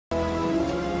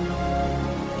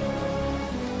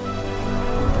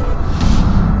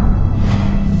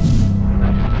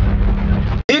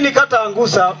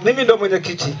Ngusa, mimi ndo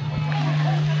mwenyekiti.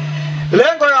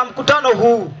 Lengo la mkutano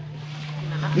huu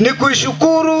ni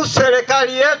kuishukuru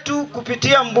serikali yetu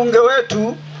kupitia mbunge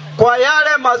wetu kwa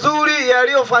yale mazuri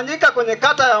yaliyofanyika kwenye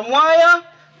kata ya Mwaya,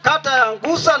 kata ya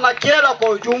Ngusa na Kyela kwa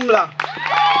ujumla.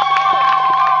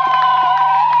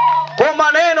 Kwa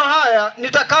maneno haya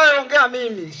nitakayoongea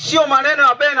mimi sio maneno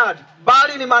ya Bernard,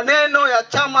 bali ni maneno ya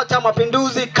Chama cha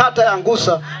Mapinduzi kata ya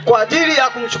Ngusa kwa ajili ya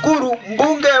kumshukuru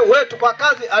mbunge wetu kwa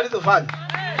kazi alizofanya.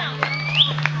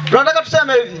 Tunataka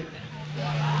tuseme hivi,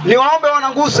 ni waombe wana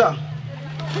Ngusa,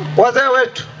 wazee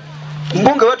wetu,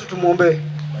 mbunge wetu tumuombee.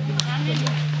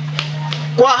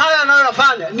 Kwa haya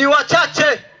anayofanya ni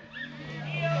wachache.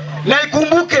 Na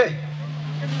ikumbuke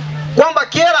kwamba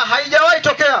Kyela haijawahi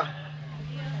tokea.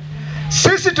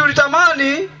 Sisi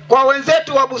tulitamani kwa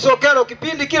wenzetu wa Busokelo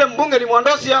kipindi kile mbunge ni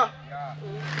Mwandosia.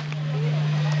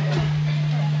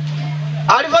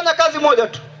 Alifanya kazi moja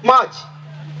tu,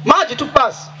 maji tu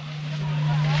basi.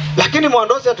 Lakini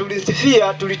Mwandosia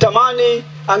tulisifia, tulitamani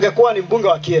angekuwa ni mbunge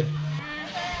wa Kyela.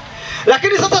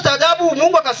 Lakini sasa cha ajabu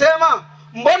Mungu akasema,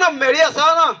 mbona mmelia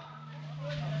sana?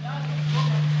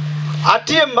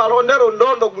 Atie mbalondero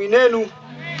ndondo mwinenu.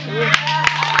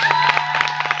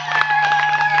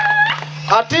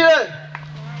 Atile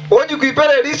oji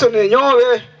kuipele liso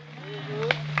nenyowe.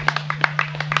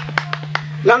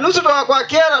 Na nusu toka kwa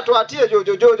Kyela tuatie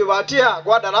jojo batia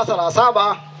kwa darasa la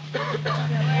 7.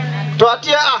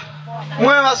 Tuatie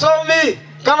mwe wasomi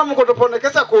kana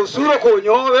mkotopondekeza kwa usuro kwa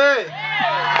nyowe.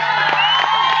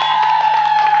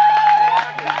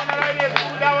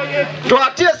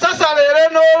 Tuatie sasa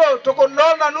leleno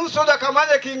tokondona nusu da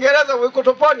kamanya Kiingereza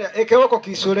wikotoponia ekeweko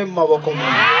kisule maboko.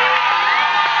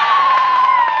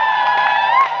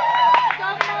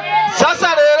 Sasa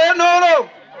leleno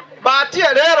batie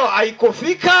lero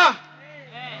haikofika.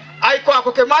 Haiko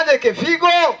akokemanya kefigo.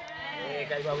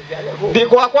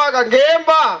 Biko akwaga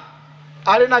ngemba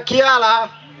alina Kyela.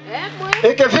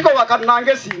 Ekefigo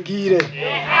wakanange singire.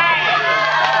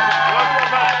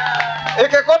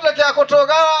 Ekekote kya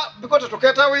kutoga bikote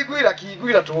tuketa wigwira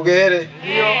kigwira tugere.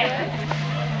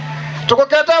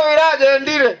 Tukoketa wiraje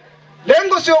ndire.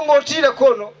 Lengo siongotire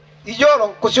kono ijoro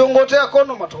kusiongotea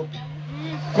kono matopi.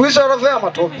 Kuisorofea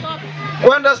matopi.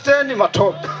 Kwenda stendi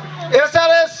matopi.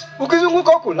 SRS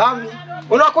ukizunguka ukulami,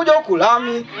 unakuja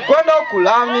ukulami, kwenda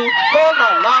ukulami, kona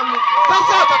lami.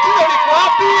 Sasa tatizo liko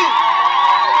wapi?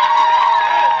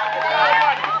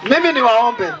 Mimi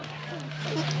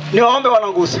niwaombe wana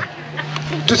Ngusa,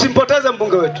 tusimpoteze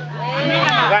mbunge wetu.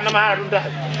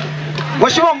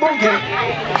 Mheshimiwa mbunge,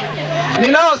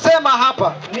 ninaosema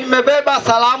hapa nimebeba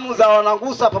salamu za wana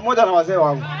Ngusa pamoja na wazee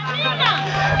wangu.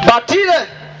 Batile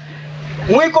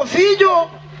mwiko fijo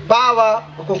baba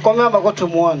ukunkomea magoto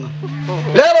muona.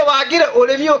 Lero bagire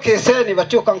olemio keseni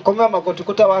batioka nkomea magoto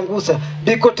kuta wangusa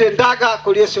bikote ndaga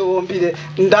kuliesho ombile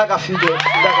ndaga fijo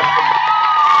ndaga.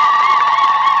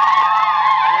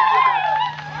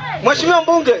 Mheshimiwa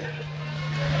mbunge,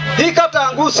 hii kata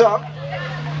ya Ngusa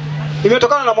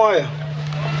imetokana na Mwaya.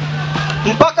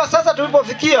 Mpaka sasa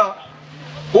tulipofikia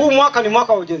huu mwaka ni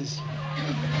mwaka wa ujenzi.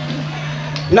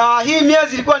 Na hii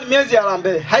miezi ilikuwa ni miezi ya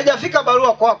harambee. Haijafika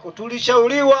barua kwako.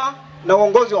 Tulishauriwa na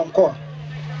uongozi wa mkoa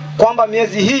kwamba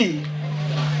miezi hii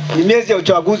ni miezi ya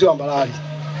uchaguzi wa Mbalali.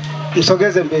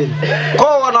 Msogeze mbele.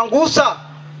 Kwa wana Ngusa,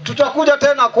 tutakuja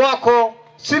tena kwako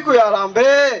siku ya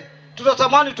harambee.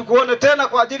 Tutatamani tukuone tena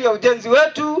kwa ajili ya ujenzi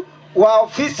wetu wa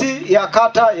ofisi ya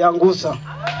kata ya Ngusa.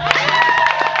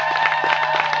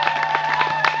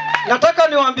 Nataka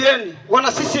niwaambieni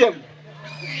wana CCM,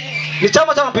 ni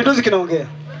Chama cha Mapinduzi kinaongea.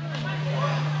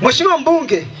 Mheshimiwa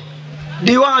mbunge,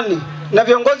 diwani na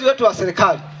viongozi wetu wa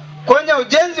serikali, kwenye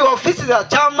ujenzi wa ofisi za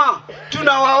chama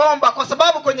tunawaomba, kwa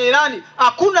sababu kwenye ilani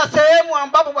hakuna sehemu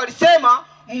ambapo walisema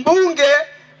mbunge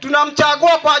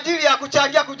tunamchagua kwa ajili ya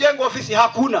kuchangia kujenga ofisi.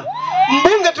 Hakuna.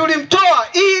 Mbunge tulimtoa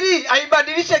ili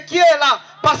aibadilishe Kyela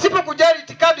pasipo kujali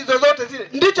itikadi zozote zile.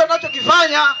 Ndicho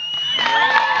anachokifanya.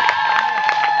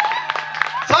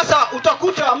 Sasa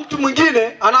utakuta mtu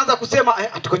mwingine anaanza kusema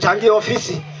atukochangia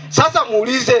ofisi. Sasa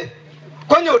muulize,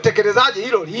 kwenye utekelezaji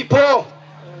hilo lipo?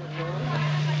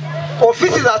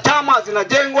 Ofisi za chama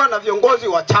zinajengwa na viongozi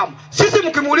wa chama. Sisi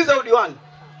mkimuuliza udiwani,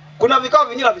 kuna vikao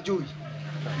vingine havijui.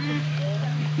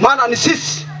 Maana ni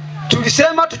sisi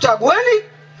tulisema tuchagueni,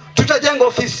 tutajenga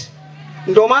ofisi.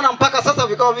 Ndio maana mpaka sasa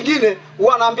vikao vingine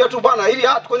wanaambia tu bwana hili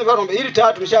kwenye vikao hili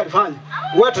tayari tumeshalifanya.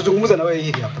 Wewe tuzungumze na wewe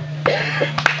hili hapa.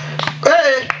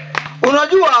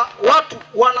 Unajua watu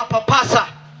wanapapasa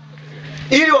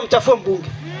ili wamchafue mbunge.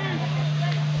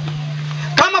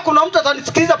 Kama kuna mtu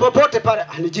atanisikiliza popote pale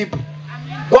anijibu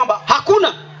kwamba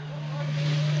hakuna.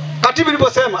 katibu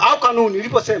iliposema au kanuni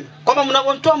iliposema kwamba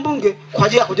mnapomtoa mbunge kwa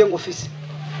ajili ya kujenga ofisi.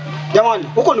 Jamani,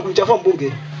 huko ni kumchafua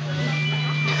mbunge.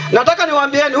 Nataka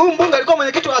niwaambieni huyu mbunge alikuwa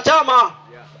mwenyekiti wa chama.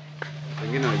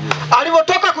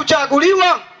 Alipotoka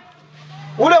kuchaguliwa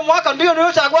ule mwaka ndio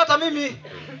niliochagua hata mimi.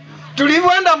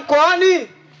 Tulivyoenda mkoani,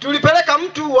 tulipeleka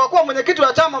mtu wa kuwa mwenyekiti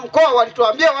wa chama mkoa,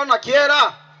 walituambia wana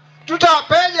Kyela,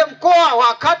 tutapeje mkoa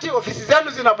wakati ofisi zenu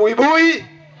zina buibui?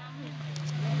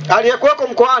 Aliyekuweko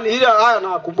mkoani ile haya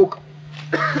nakumbuka.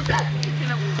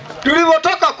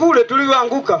 Tulivyotoka kule,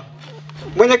 tulivyoanguka,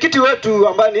 mwenyekiti wetu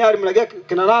ambaye ni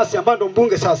Mlaghila NASI ambaye ndo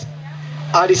mbunge sasa,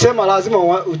 alisema lazima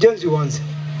ujenzi uanze.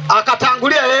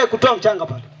 Akatangulia yeye kutoa mchanga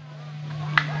pale.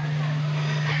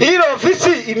 Ile ofisi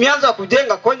imeanza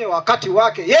kujenga kwenye wakati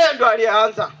wake. Yeye ndo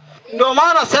aliyeanza. Ndio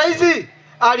maana saizi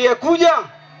aliyekuja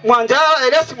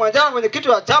Elesi Mwanjala mwenyekiti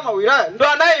wa chama wilaya ndo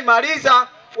anayeimaliza.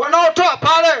 Wanaotoa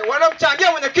pale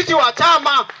wanamchangia mwenyekiti wa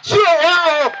chama, sio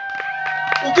wao.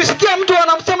 Ukisikia mtu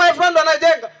anamsema yeye fulani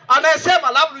anayejenga,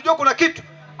 anayesema labda unajua kuna kitu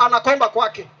anakomba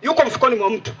kwake, yuko mfukoni mwa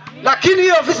mtu. Lakini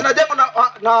hiyo ofisi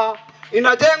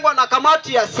inajengwa na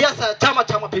kamati ya siasa ya Chama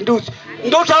cha Mapinduzi.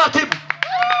 Ndio utaratibu.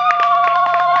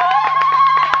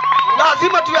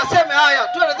 Lazima tuyaseme haya,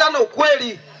 tuelezane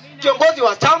ukweli. Kiongozi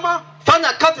wa chama,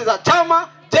 fanya kazi za chama,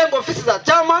 jenga ofisi za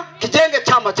chama, kijenge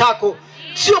chama chako.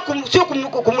 Sio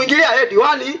kumwingilia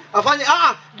diwani afanye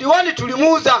diwani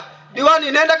tulimuuza. Diwani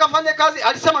nenda kafanye kazi,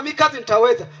 alisema mimi kazi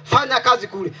nitaweza. Fanya kazi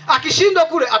kule. Akishindwa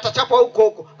kule atachapwa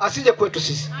huko, asije kwetu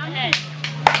sisi.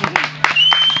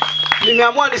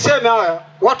 Nimeamua niseme haya,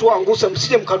 watu wa Ngusa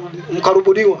msije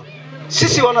mkarubuniwa.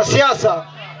 Sisi wanasiasa,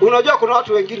 unajua kuna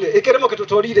watu wengine ikeremo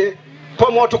kitotolile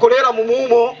kwa mwotukolera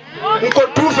mumumo, mko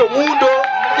tufe mundo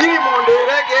ili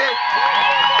monderege.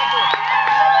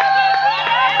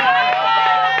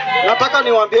 Nataka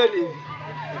niwaambieni hivi.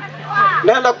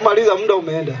 Naenda kumaliza, muda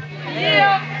umeenda.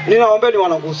 Ninawaombeni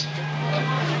wana Ngusa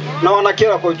na wana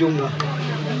Kyela kwa ujumla,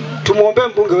 tumuombe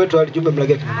mbunge wetu Jumbe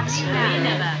Mlaghila.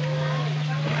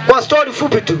 Kwa story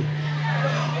fupi tu,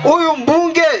 huyu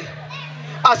mbunge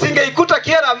asingeikuta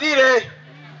Kyela vile.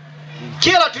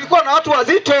 Kyela tulikuwa na watu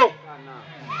wazito.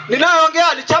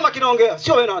 Ninayoongea ni chama kinaongea,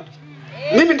 sio wewe nani.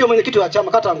 Mimi ndio mwenyekiti wa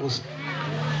chama kata Ngusa.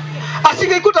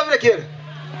 Asingeikuta vile Kyela.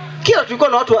 Kyela tulikuwa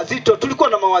na watu wazito, tulikuwa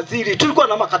na mawaziri, tulikuwa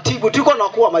na makatibu, tulikuwa na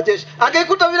wakuu wa majeshi.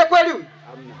 Angeikuta vile kweli huyu?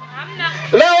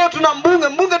 Leo tuna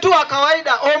mbunge tu wa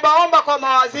kawaida, omba kwa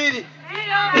mawaziri.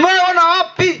 Mmeona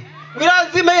wapi? Wilaya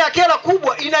nzima ya Kyela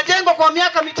kubwa inajengwa kwa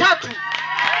miaka mitatu.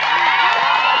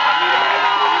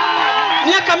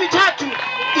 Miaka mitatu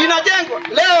inajengwa.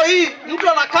 Leo hii mtu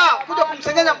anakaa kuja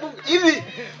kumsengenya mbunge. Hivi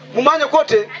mumanyo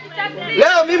kote.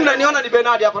 Leo mimi mnaniona ni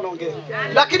Benadi hapa naongea.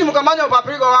 Lakini mkamanyo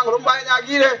paprigo wangu rumba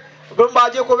nyagire, rumba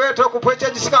aje ko beto kupwecha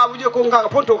jisika abuje kunga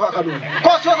ponto kakadu.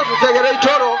 Kwa sasa tusegere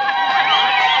itoro.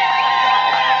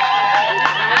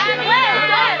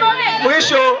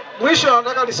 Mwisho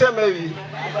nataka niseme hivi.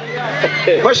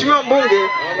 Mheshimiwa mbunge,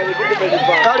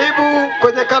 karibu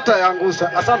kwenye kata ya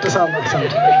Ngusa. Asante sana,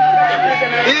 asante.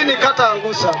 Hii ni kata ya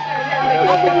Ngusa.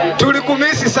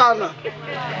 Tulikumisi sana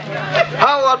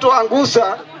hao watu wa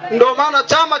Ngusa, ndio maana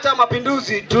Chama cha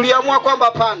Mapinduzi tuliamua kwamba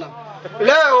hapana.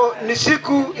 Leo ni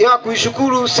siku ya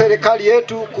kuishukuru serikali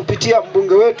yetu kupitia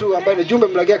mbunge wetu ambaye ni Jumbe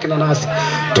Mlaghila NASI.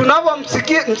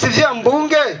 Tunapomsifia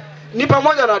mbunge ni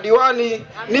pamoja na diwani,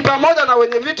 ni pamoja na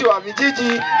wenye viti wa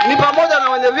vijiji, ni pamoja na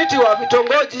wenye viti wa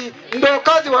vitongoji, ndio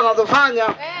kazi wanazofanya.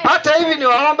 Hata hivi ni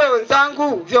waombe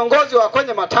wenzangu, viongozi wa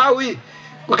kwenye matawi,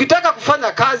 ukitaka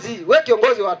kufanya kazi, we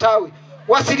kiongozi wa tawi,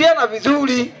 wasiliana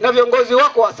vizuri na viongozi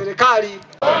wako wa serikali.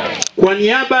 Kwa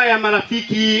niaba ya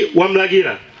marafiki wa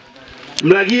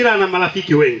Mlaghila na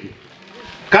marafiki wengi,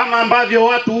 kama ambavyo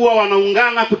watu huwa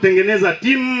wanaungana kutengeneza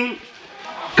timu,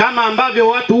 kama ambavyo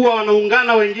watu huwa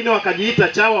wanaungana, wengine wakajiita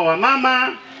chawa wa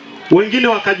mama, wengine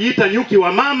wakajiita nyuki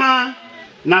wa mama,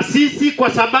 na sisi kwa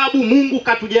sababu Mungu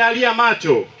katujalia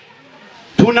macho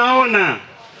tunaona,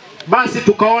 basi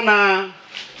tukaona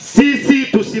sisi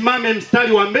tusimame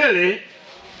mstari wa mbele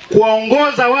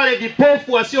kuwaongoza wale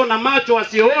vipofu wasio na macho,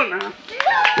 wasioona,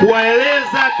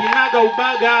 kuwaeleza kinaga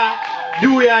ubaga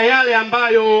juu ya yale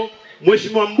ambayo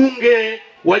mheshimiwa mbunge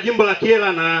wa jimbo la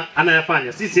Kyela na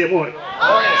anayafanya. CCM oyee!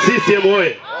 CCM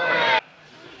oyee!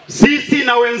 Sisi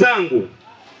na wenzangu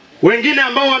wengine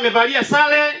ambao wamevalia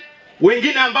sare,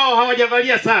 wengine ambao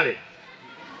hawajavalia sare.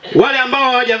 Wale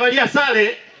ambao hawajavalia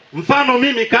sare, mfano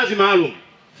mimi kazi maalum,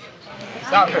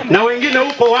 na wengine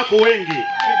huko wako wengi.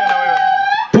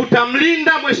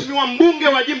 Tutamlinda mheshimiwa mbunge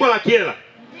wa jimbo la Kyela,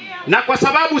 na kwa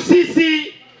sababu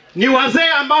sisi ni wazee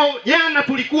ambao jana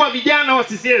tulikuwa vijana wa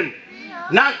CCM,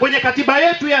 na kwenye katiba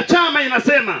yetu ya chama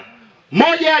inasema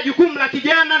Moja ya jukumu la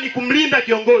kijana ni kumlinda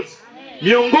kiongozi,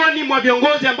 miongoni mwa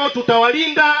viongozi ambao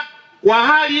tutawalinda kwa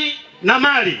hali na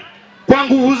mali, kwa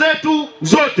nguvu zetu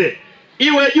zote,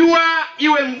 iwe jua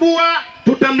iwe mvua,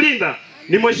 tutamlinda.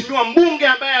 Ni mheshimiwa mbunge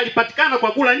ambaye alipatikana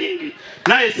kwa kula nyingi,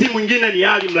 naye si mwingine ni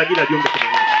Mlaghila Jumbe.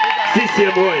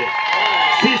 CCM oye!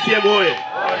 CCM oye!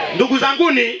 Ndugu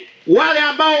zanguni, wale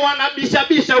ambao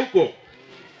wanabishabisha huko,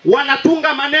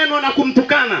 wanatunga maneno na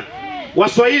kumtukana,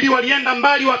 Waswahili walienda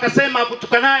mbali wakasema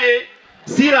kutukanaye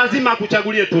si lazima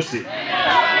kuchagulie tusi.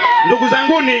 Ndugu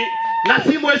zanguni, na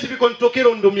Simu esi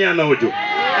vikontokero ndumiana hojo.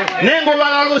 Nengo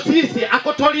walalo sisi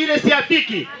akotolile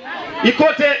siafiki.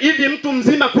 Ikote hivi mtu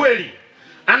mzima kweli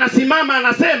anasimama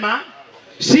anasema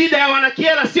shida ya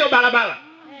wanakyela sio barabara,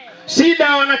 shida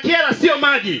ya wanakyela sio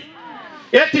maji,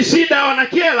 eti shida ya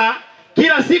wanakyela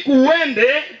kila siku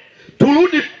uende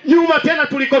turudi nyuma tena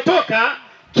tulikotoka,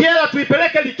 Kyela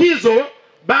tuipeleke likizo.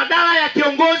 Badala ya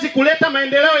kiongozi kuleta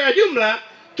maendeleo ya jumla,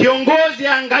 kiongozi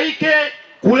hangaike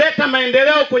kuleta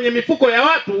maendeleo kwenye mifuko ya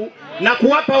watu na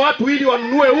kuwapa watu ili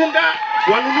wanunue unga,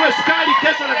 wanunue sukari,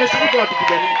 kesho na kesho kutwa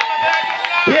watupiganie.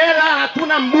 Kyela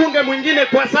hatuna mbunge mwingine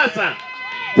kwa sasa.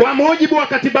 Kwa mujibu wa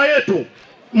katiba yetu,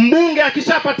 mbunge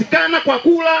akishapatikana kwa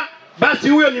kula, basi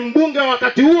huyo ni mbunge wa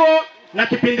wakati huo na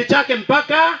kipindi chake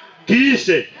mpaka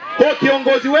kiishe. Kwa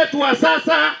kiongozi wetu wa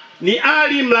sasa ni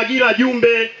Mlaghila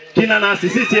Jumbe kina NASI.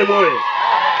 CCM oye!